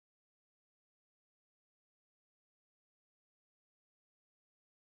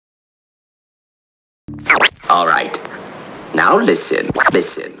All right. Now listen,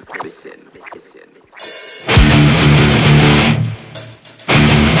 listen, listen, listen.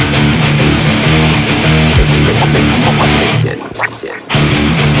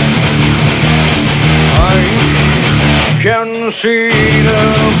 I can see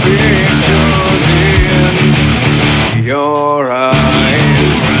the pictures in your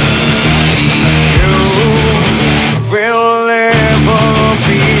eyes. You will never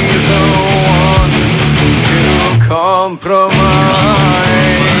be the one to compromise,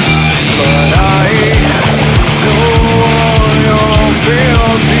 but I know all your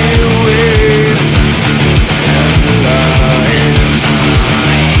filthy ways and lies.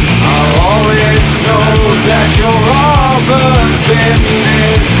 I'll always know that your offer's been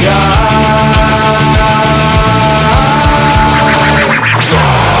disguised.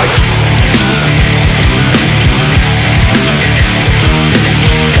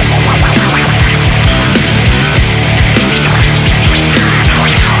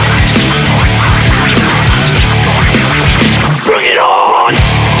 Bring it on!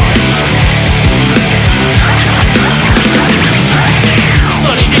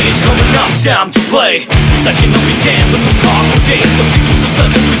 Sunny days coming up, time to play. Such an open dance on this hardcore day. The pictures of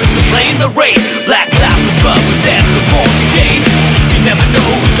sudden reasons to play in the rain. Black clouds above, but that's the born to gain. You never know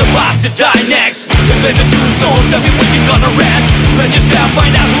who's about to die next. The living tombstones, tell me when you're gonna rest. Let yourself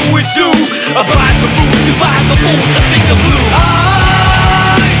find out who is who. Abide the rules, divide the fools, I sing the blues.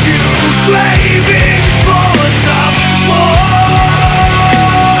 Are you craving for some more?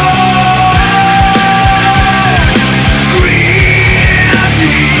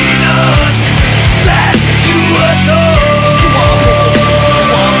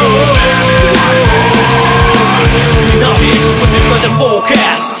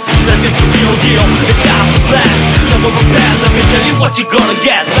 Let's get the real deal, it's time to blast. Never prepare, let me tell you what you're gonna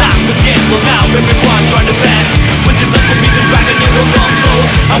get. Life's a gamble now, everyone's trying to bet. With this up for me, the dragon, you will run close.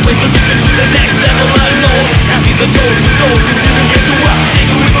 I'm waiting to get to the next level unknown. Happy the doors for those who didn't get to well. Take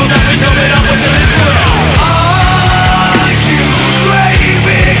the windows up and jump it up until it's well. Are you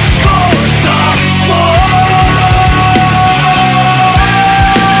craving for some more?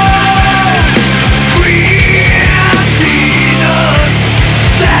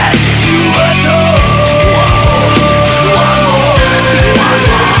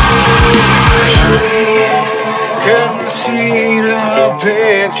 See the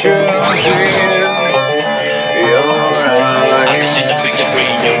pictures in your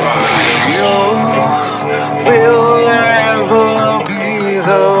eyes. You will never be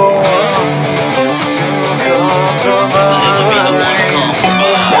the one to compromise.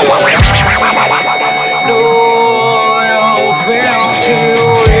 No, you'll fail to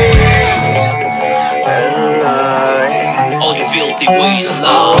waste and lie. All your filthy ways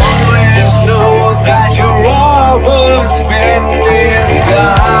lie.